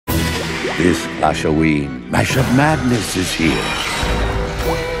This Clash-O-Ween Mashup Madness is here.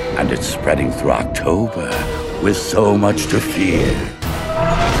 And it's spreading through October with so much to fear.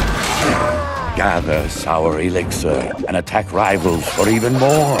 Gather sour elixir and attack rivals for even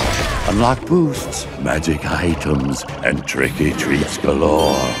more. Unlock boosts, magic items, and tricky treats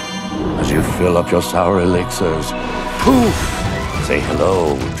galore. As you fill up your sour elixirs, poof! Say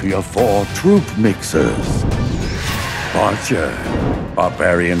hello to your 4 troop mixers. Archer,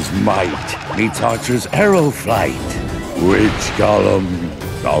 Barbarian's might meets Archer's arrow flight. Witch Golem,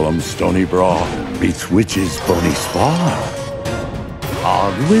 Golem's stony brawl meets Witch's bony spawn.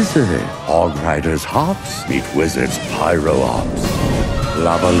 Hog Wizard, Hog Rider's hops meet Wizard's pyro ops.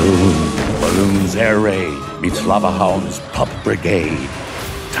 Lava Loon, Balloon's air raid meets Lava Hound's pup brigade.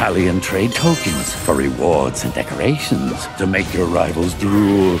 Tally and trade tokens for rewards and decorations to make your rivals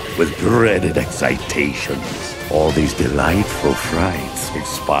drool with dreaded excitations. All these delightful frights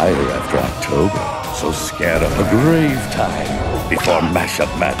expire after October, so scare up a grave time before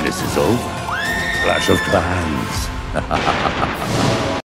Mashup Madness is over. Clash of Clans.